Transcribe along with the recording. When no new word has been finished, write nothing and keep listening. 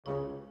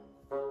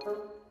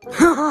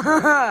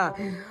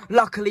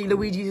Luckily,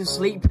 Luigi's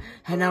asleep,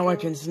 and now I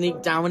can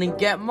sneak down and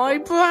get my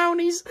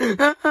brownies.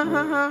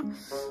 I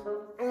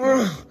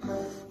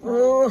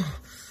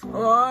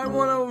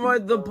want to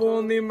ride the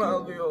pony,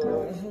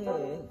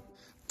 Mario.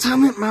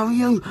 Damn it,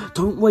 Mario.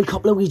 Don't wake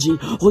up Luigi,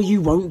 or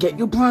you won't get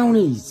your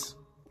brownies.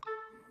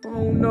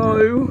 Oh,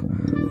 no.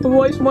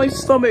 Why is my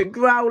stomach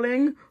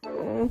growling?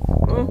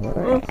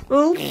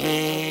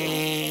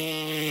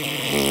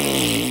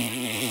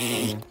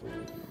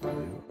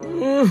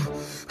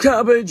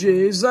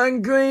 Cabbages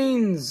and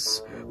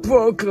greens,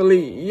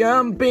 broccoli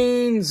and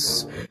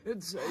beans.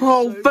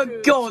 Oh, for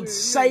God's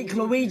sake,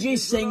 Luigi,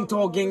 sing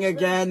talking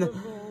again.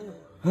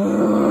 I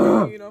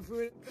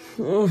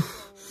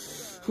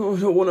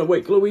don't want to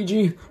wake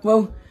Luigi.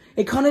 Well,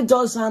 it kind of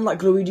does sound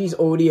like Luigi's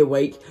already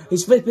awake.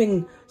 His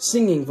flipping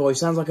singing voice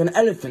sounds like an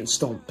elephant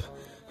stomp.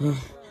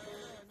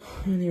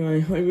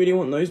 Anyway, I really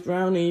want those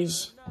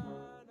brownies.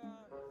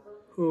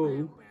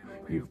 Oh,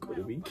 you've got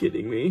to be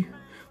kidding me.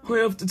 I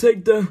have to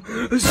take the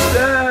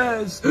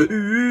stairs.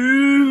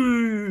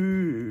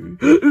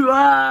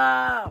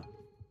 Ah!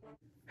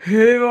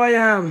 Here I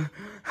am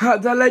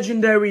at the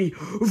legendary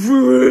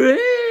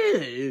fridge.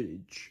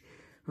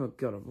 Oh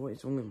God,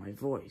 what's wrong with my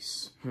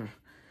voice?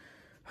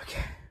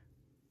 Okay.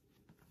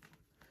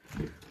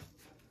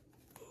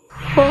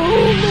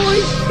 Oh my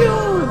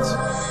God!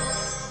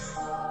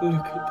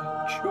 Look at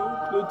that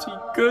chocolatey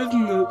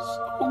goodness.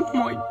 Oh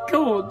my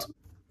God.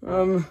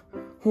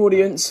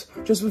 Audience,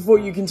 just before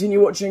you continue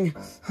watching,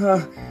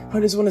 I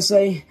just want to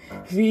say,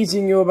 the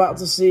eating you're about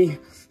to see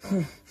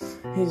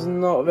is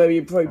not very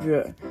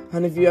appropriate.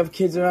 And if you have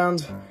kids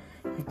around,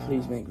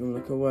 please make them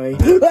look away.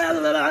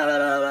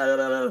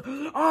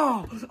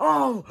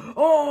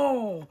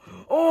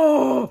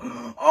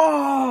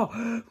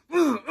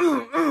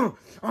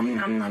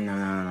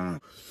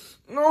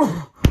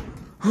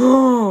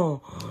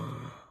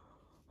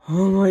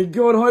 Oh my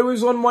God, I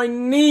was on my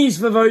knees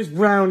for those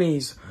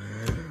brownies.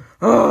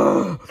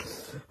 Oh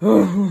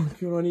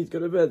God, I need to go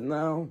to bed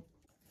now.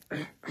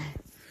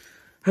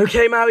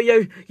 Okay,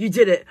 Mario, you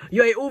did it.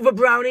 You ate all the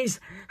brownies,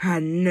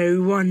 and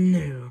no one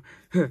knew.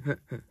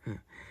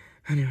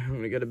 Anyway, I'm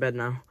gonna go to bed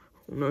now.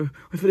 Oh no,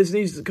 I feel a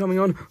sneeze coming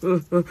on.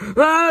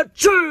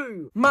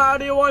 Achoo!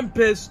 Mario, I'm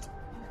pissed.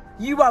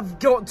 You have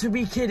got to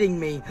be kidding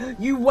me.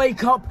 You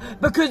wake up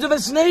because of a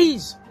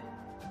sneeze.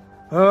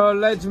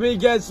 Let me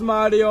guess,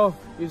 Mario.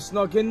 You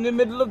snuck in the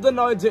middle of the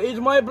night to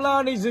eat my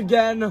brownies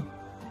again.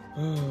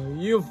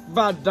 You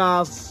fat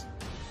ass.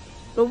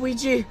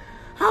 Luigi,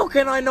 how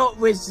can I not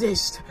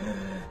resist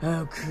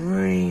a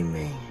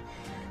creamy,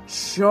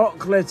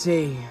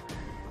 chocolatey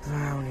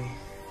brownie?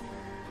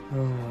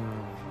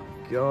 Oh,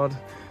 God.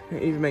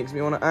 It even makes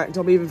me want to act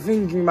up even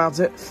thinking about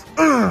it.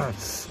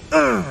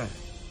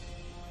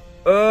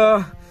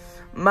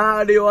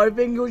 Mario, I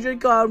think you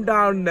should calm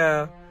down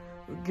now.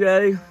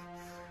 Okay?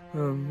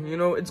 You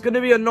know, it's going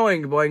to be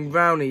annoying buying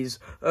brownies.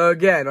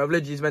 Again, I've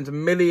literally spent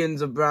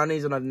millions of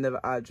brownies and I've never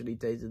actually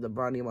tasted a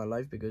brownie in my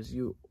life because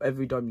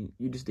every time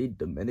you just eat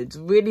them. And it's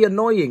really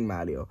annoying,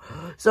 Mario.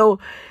 So,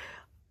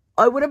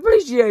 I would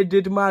appreciate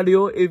it,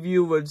 Mario, if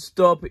you would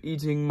stop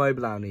eating my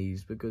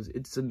brownies because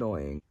it's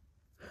annoying.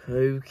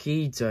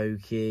 Okie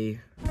dokie.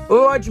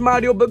 Alright,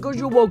 Mario, because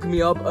you woke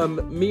me up,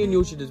 me and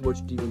you should just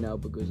watch TV now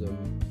because,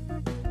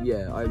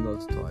 yeah, I'm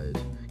not tired.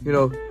 You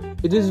know,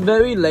 it is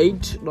very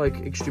late, like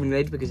extremely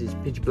late because it's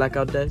pitch black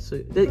out there.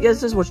 So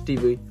yes, let's watch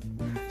TV.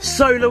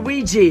 So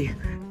Luigi,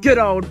 good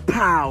old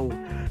pal,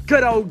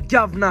 good old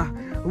governor,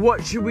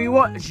 what should we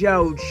watch,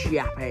 old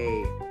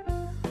chappy?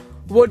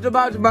 What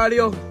about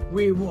Mario?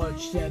 We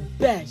watch the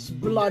best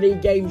bloody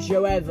game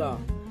show ever.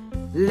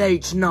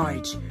 Late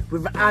Night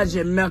with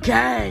Adam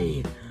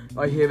McKay.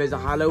 I hear there's a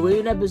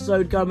Halloween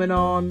episode coming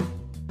on.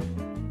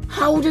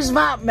 How does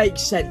that make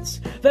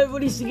sense? They're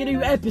releasing a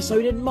new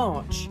episode in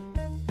March.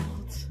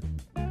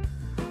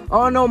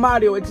 Oh no,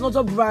 Mario, it's not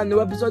a brand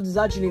new episode. It's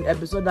actually an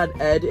episode that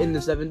aired in the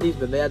 70s,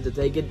 but they had to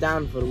take it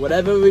down for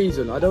whatever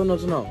reason. I don't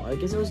know. I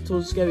guess it was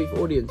too scary for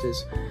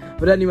audiences.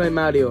 But anyway,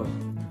 Mario,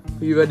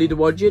 are you ready to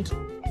watch it?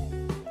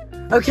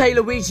 Okay,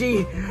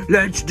 Luigi,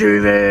 let's do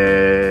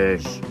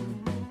this.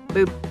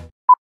 Boop.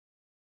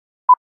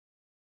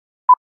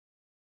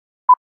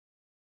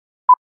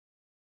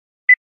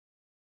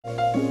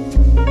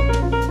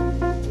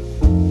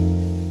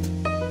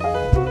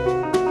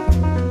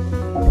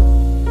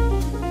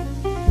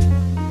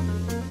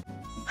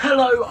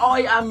 Hello,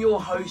 I am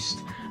your host,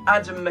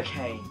 Adam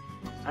McKay,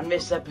 and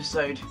this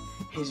episode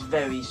is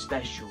very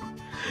special.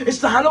 It's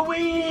the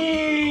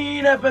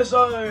Halloween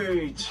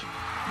episode!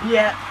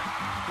 Yeah,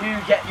 you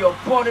get your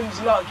bottoms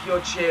luck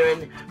you're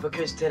cheering,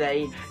 because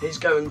today is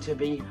going to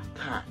be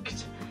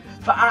packed.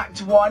 For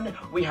Act 1,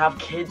 we have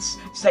kids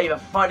say the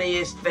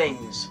funniest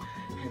things.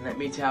 And let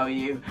me tell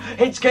you,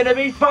 it's gonna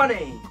be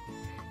funny!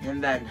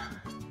 And then,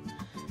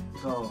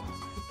 for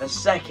the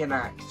second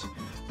act,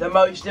 the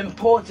most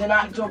important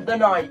act of the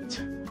night.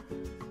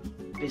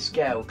 This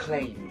girl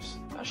claims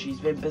that she's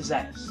been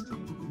possessed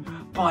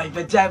by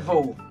the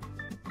devil.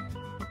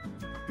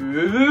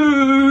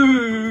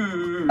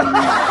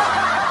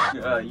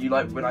 You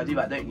like when I do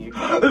that, don't you?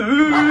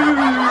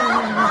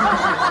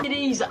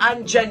 Ladies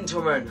and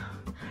gentlemen,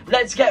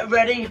 let's get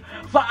ready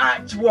for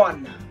Act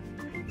 1.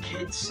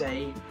 Kids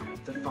say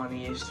the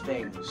funniest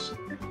things.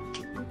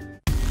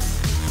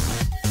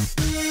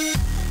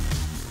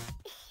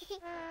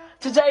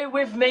 Today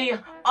with me,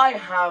 I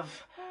have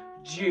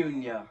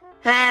Junior.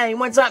 Hey,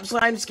 what's up,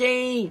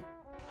 Slimesky?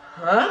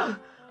 Huh?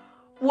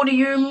 What do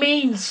you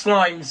mean,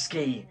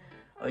 Slimesky?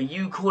 Are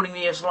you calling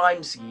me a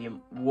Slimesky?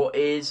 What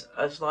is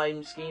a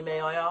Slimesky,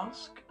 may I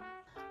ask?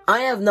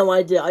 I have no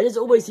idea. I just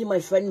always hear my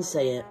friends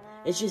say it.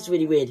 It's just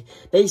really weird.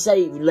 They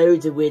say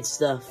loads of weird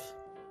stuff.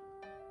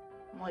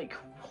 Like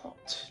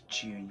what,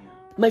 Junior?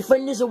 My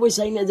friend is always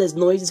saying that there's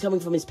noises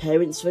coming from his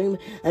parents' room,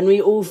 and we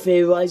all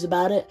theorise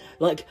about it.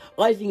 Like,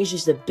 I think it's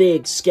just a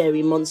big,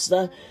 scary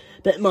monster.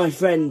 But my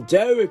friend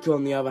Derek,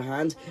 on the other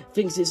hand,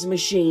 thinks it's a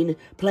machine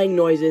playing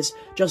noises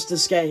just to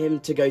scare him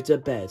to go to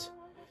bed.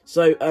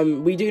 So,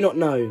 we do not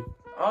know.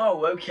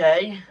 Oh,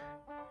 okay.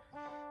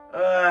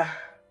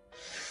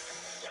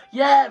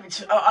 Yeah,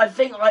 I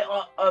think, like,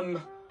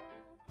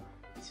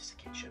 this is the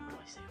kitchen,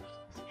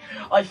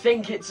 I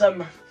think it's,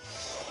 oh,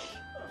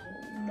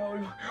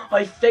 no.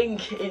 I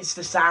think it's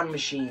the sound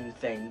machine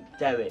thing,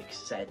 Derek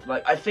said.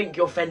 Like, I think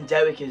your friend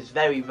Derek is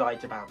very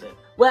right about it.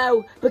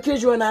 Well,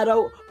 because you're an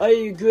adult, I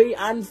agree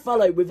and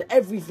follow with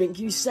everything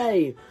you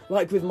say.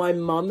 Like with my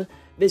mum,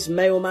 this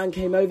mailman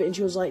came over and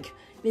she was like,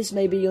 "This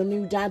may be your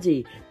new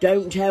daddy,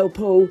 don't tell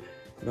Paul."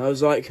 And I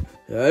was like,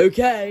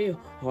 "Okay,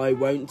 I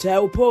won't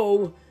tell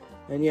Paul."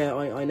 And yeah,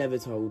 I never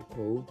told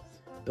Paul.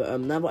 But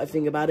now that I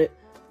think about it,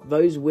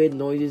 those weird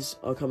noises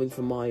are coming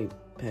from my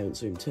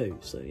parents' room too,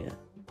 so yeah.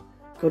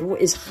 God, what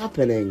is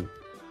happening?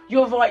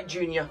 You're right,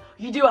 Junior.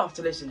 You do have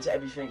to listen to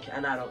everything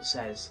an adult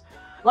says.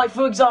 Like,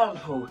 for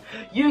example,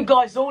 you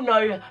guys all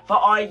know that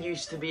I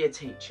used to be a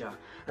teacher.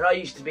 And I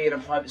used to be in a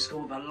private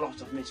school with a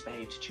lot of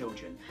misbehaved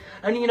children.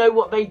 And you know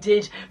what they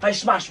did? They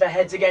smashed their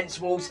heads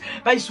against walls.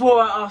 They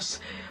swore at us.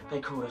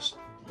 They called us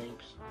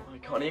names I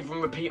can't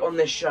even repeat on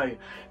this show.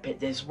 But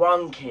there's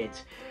one kid,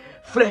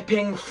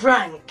 Flipping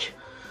Frank.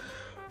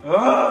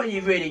 Oh,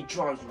 he really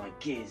drives my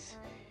gears.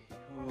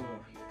 Oh,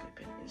 he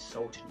flipping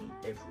insulted me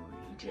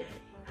every day.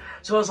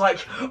 So I was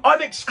like,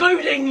 "I'm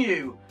excluding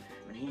you!"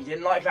 And he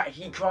didn't like that.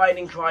 He cried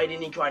and cried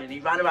and he cried and he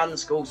ran around the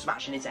school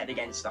smashing his head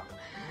against stuff.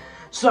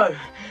 So,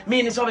 me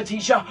and this other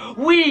teacher,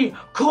 we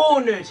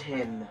cornered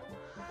him.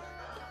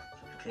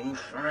 Flipping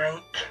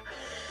Frank.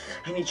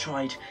 And he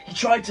tried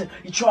to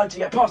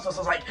get past us. I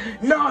was like,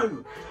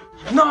 "No!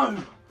 No!"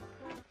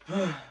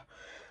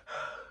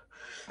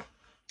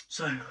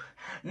 So,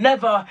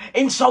 never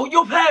insult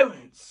your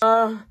parents!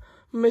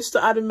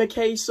 Mr. Adam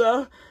McKay,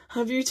 sir,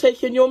 have you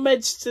taken your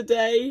meds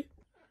today?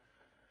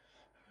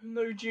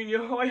 No,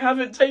 Junior, I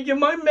haven't taken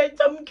my meds.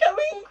 I'm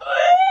going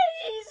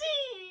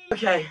crazy!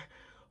 Okay.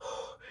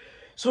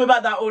 Sorry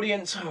about that,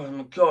 audience. Oh,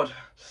 my God.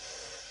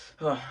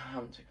 Oh, I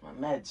haven't taken my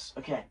meds.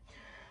 Okay.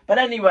 But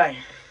anyway,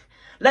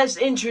 let's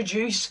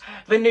introduce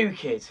the new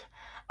kid.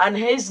 And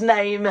his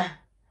name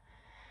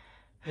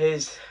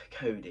is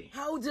Cody.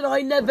 How did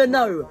I never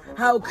know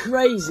how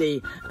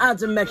crazy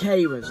Adam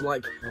McKay was?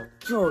 Like,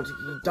 God,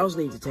 he does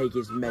need to take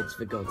his meds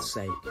for God's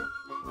sake.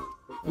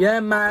 Yeah,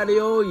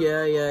 Mario,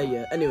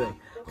 yeah. Anyway,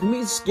 can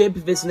we skip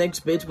this next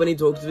bit when he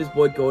talks to his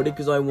boy Cody?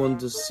 Because I want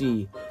to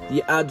see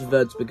the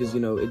adverts, because, you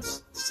know,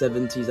 it's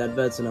 70s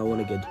adverts and I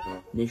want to get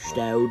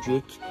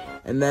nostalgic.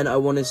 And then I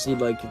want to see,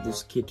 like,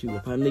 this kid who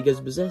apparently gets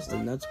possessed,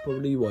 and that's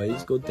probably why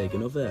he's got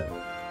taken off air.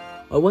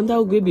 I wonder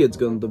how grippy it's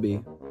going to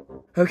be.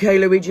 Okay,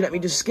 Luigi, let me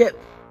just skip.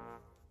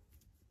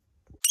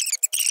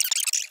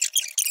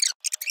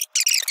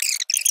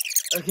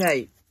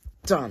 Okay,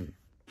 done.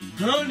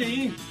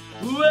 Honey,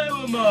 where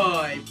are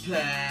my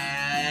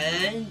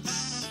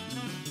pants?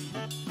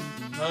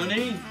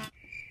 Honey?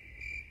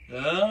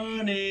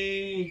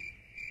 Honey?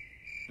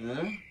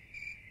 Huh?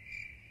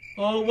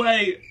 Oh,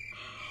 wait.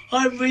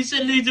 I'm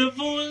recently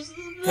divorced.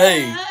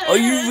 Hey, are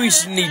you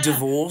recently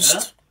divorced?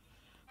 Huh?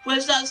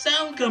 Where's that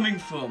sound coming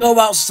from? Go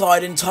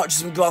outside and touch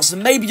some grass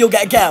and maybe you'll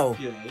get a girl.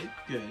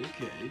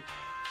 Okay.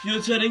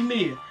 You're telling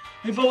me,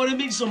 if I want to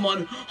meet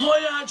someone,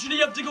 I actually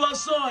have to go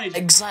outside?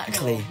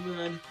 Exactly. Oh,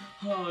 man.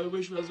 Oh, I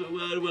wish there was a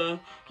world where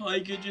I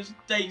could just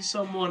date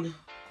someone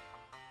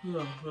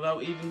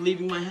without even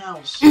leaving my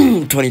house.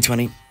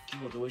 2020.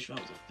 God, I wish that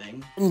was a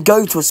thing. And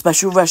go to a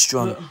special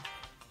restaurant. But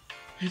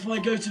if I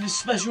go to this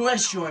special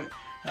restaurant,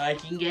 I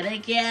can get a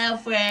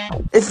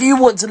girlfriend. If you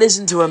want to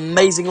listen to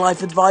amazing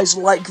life advice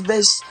like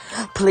this,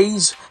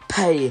 please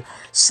pay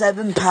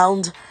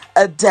 £7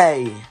 a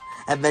day.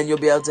 And then you'll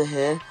be able to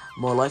hear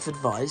more life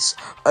advice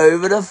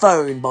over the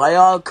phone by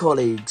our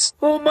colleagues.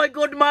 Oh my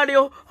God,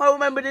 Mario! I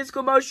remember this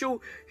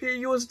commercial. He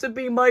used to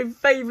be my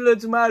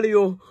favourite,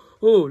 Mario.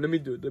 Oh, let me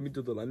do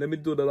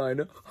the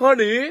line.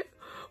 Honey,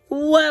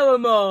 where are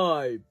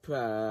my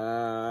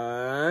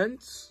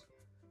pants?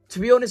 To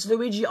be honest,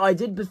 Luigi, I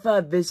did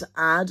prefer this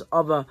ad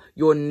over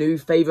your new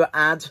favourite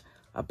ad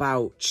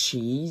about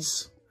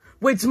cheese.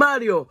 Wait,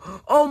 Mario.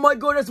 Oh my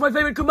god, that's my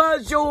favorite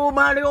commercial,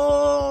 Mario.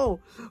 Oh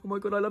my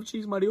god, I love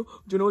cheese, Mario. Do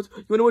you know what?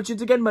 You want to watch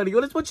it again, Mario?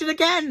 Let's watch it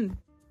again.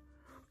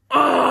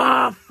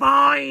 Ah,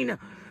 fine.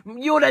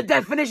 You're the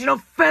definition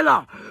of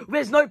filler.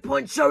 There's no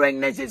point showing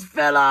this, it's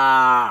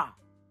filler.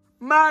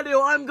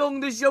 Mario, I'm going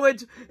to show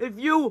it if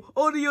you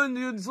or the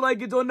onions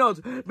like it or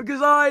not,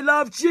 because I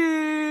love cheese.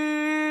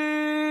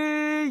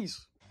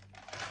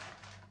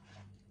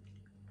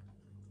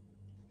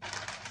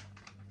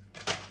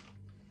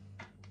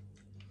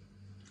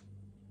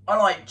 I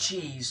like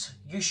cheese.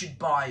 You should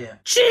buy it.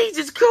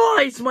 Jesus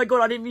Christ! My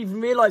god, I didn't even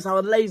realise how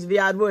lazy the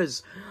ad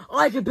was.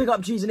 I could pick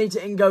up cheese and eat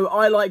it and go,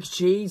 I like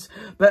cheese.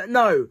 But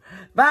no,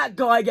 that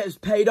guy gets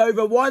paid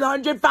over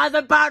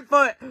 £100,000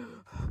 for it.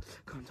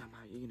 Calm down,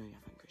 Mario. You know you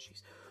haven't got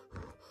cheese.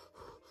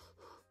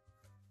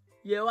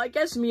 Yeah, well, I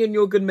guess me and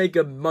you could make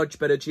a much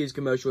better cheese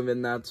commercial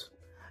than that.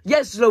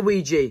 Yes,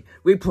 Luigi,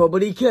 we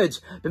probably could,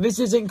 but this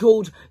isn't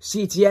called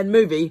CTN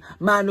movie,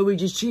 Man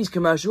Luigi's Cheese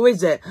Commercial,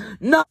 is it?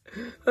 No!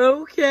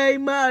 Okay,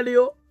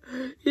 Mario,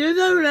 you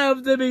don't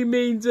have to be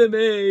mean to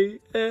me.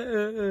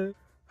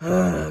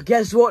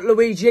 Guess what,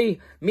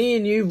 Luigi? Me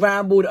and you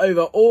rambled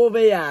over all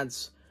the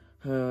ads.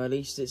 At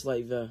least it's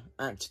like the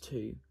Act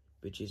 2,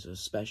 which is a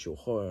special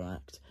horror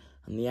act,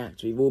 and the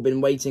act we've all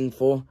been waiting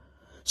for.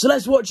 So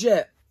let's watch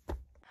it!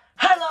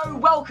 Hello,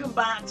 welcome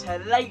back to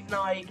Late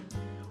Night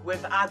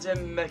with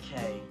Adam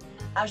McKay.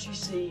 As you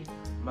see,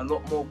 I'm a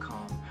lot more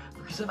calm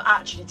because I've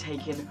actually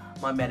taken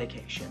my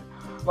medication.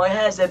 My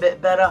hair's a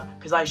bit better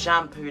because I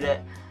shampooed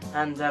it,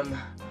 and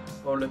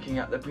while looking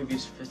at the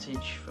previous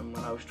footage from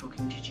when I was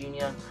talking to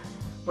Junior,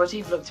 my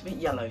teeth looked a bit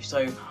yellow,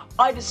 so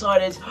I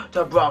decided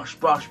to brush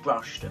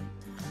them.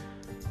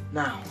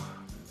 Now,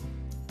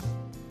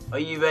 are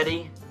you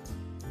ready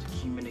to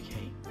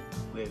communicate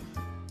with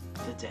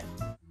the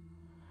devil?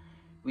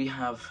 We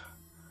have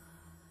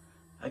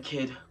a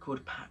kid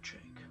called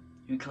Patrick,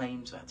 who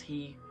claims that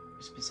he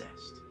was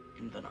possessed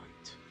in the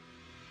night.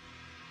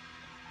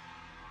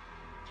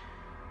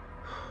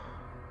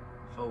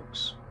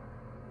 Folks,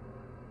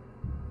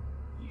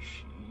 you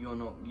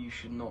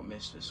should not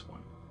miss this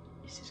one.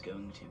 This is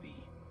going to be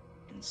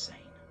insane.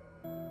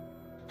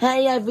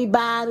 Hey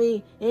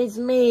everybody, it's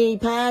me,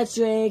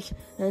 Patrick,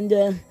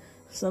 and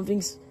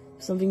something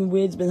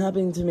weird's been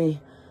happening to me.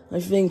 I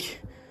think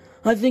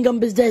I'm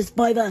possessed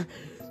by the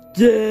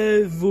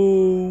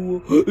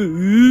devil.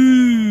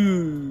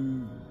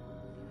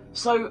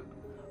 So,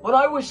 when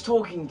I was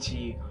talking to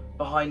you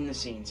behind the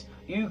scenes,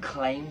 you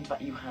claimed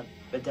that you had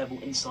the devil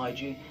inside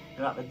you,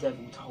 and that the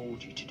devil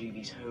told you to do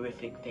these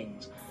horrific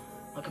things.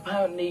 Like,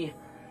 apparently,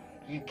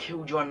 you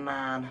killed your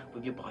nan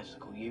with your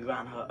bicycle. You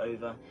ran her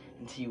over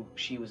until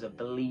she was a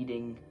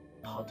bleeding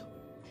puddle.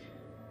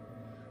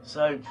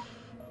 So,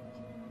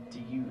 do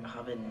you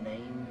have a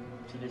name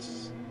to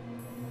this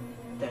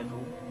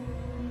devil?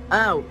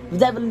 Oh, the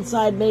devil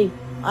inside me.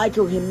 I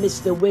call him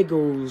Mr.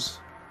 Wiggles.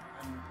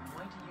 And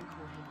why do you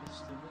call him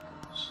Mr.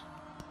 Wiggles?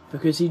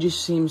 Because he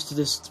just seems to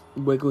just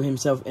wiggle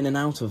himself in and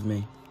out of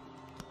me.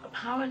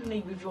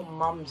 Apparently, with your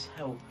mum's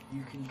help,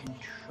 you can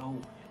control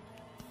him.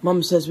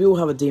 Mum says we all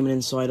have a demon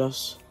inside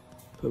us,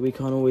 but we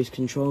can't always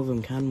control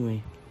them, can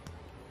we?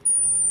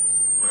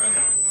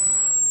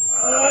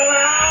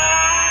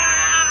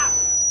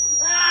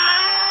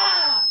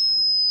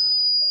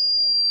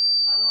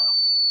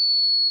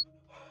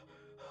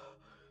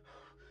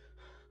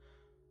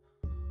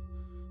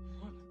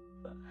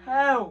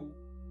 Hell!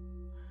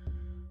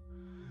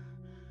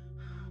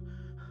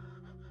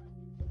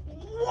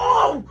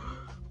 Whoa!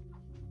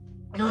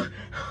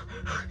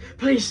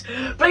 Please,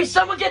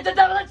 someone get the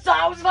devil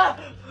inside!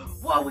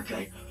 Whoa,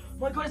 okay. Oh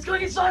my god, it's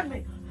going inside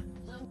me!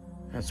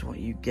 That's what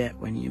you get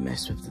when you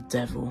mess with the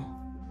devil.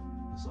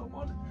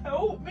 Someone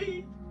help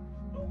me!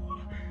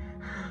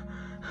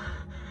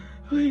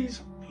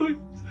 Please,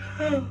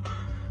 help!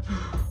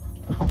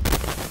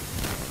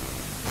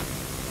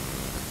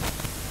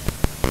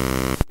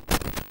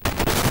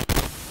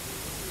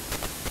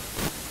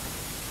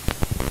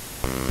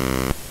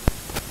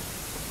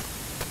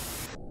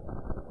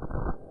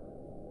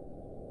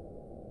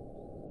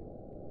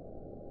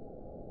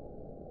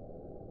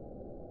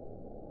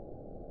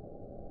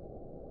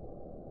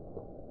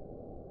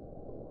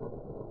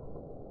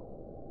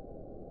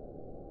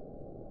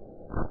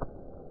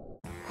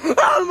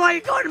 Oh my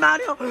god,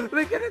 Mario!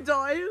 We're gonna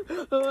die!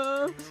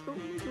 Oh my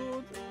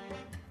god.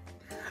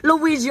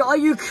 Luigi, are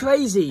you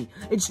crazy?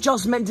 It's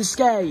just meant to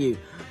scare you.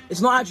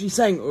 It's not actually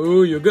saying,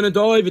 oh, you're gonna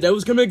die, the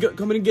devil's coming and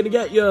gonna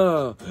get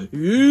you.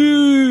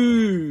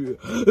 Ooh.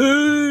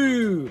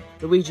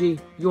 Luigi,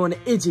 you're an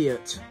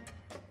idiot.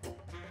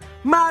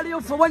 Mario,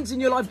 for once in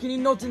your life, can you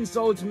not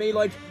insult me?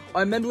 Like,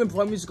 I remember in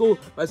primary school,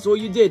 that's all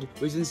you did,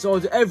 was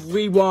insult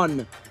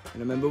everyone.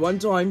 And I remember one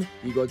time,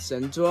 you got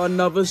sent to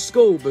another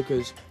school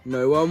because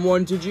no one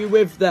wanted you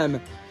with them.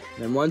 And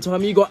then one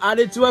time you got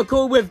added to a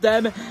call with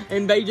them,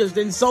 and they just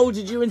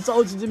insulted them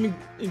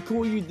and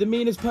called you the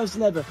meanest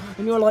person ever.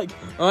 And you're like,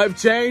 I've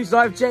changed,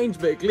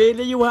 but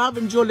clearly you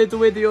haven't, you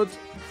little idiot.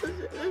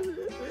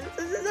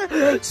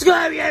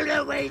 Screw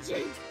you,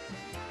 Luigi!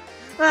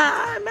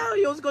 Ah,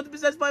 Mario's got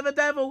possessed by the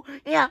devil.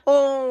 Yeah.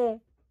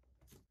 Oh.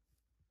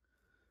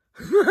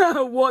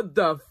 What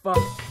the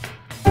fuck?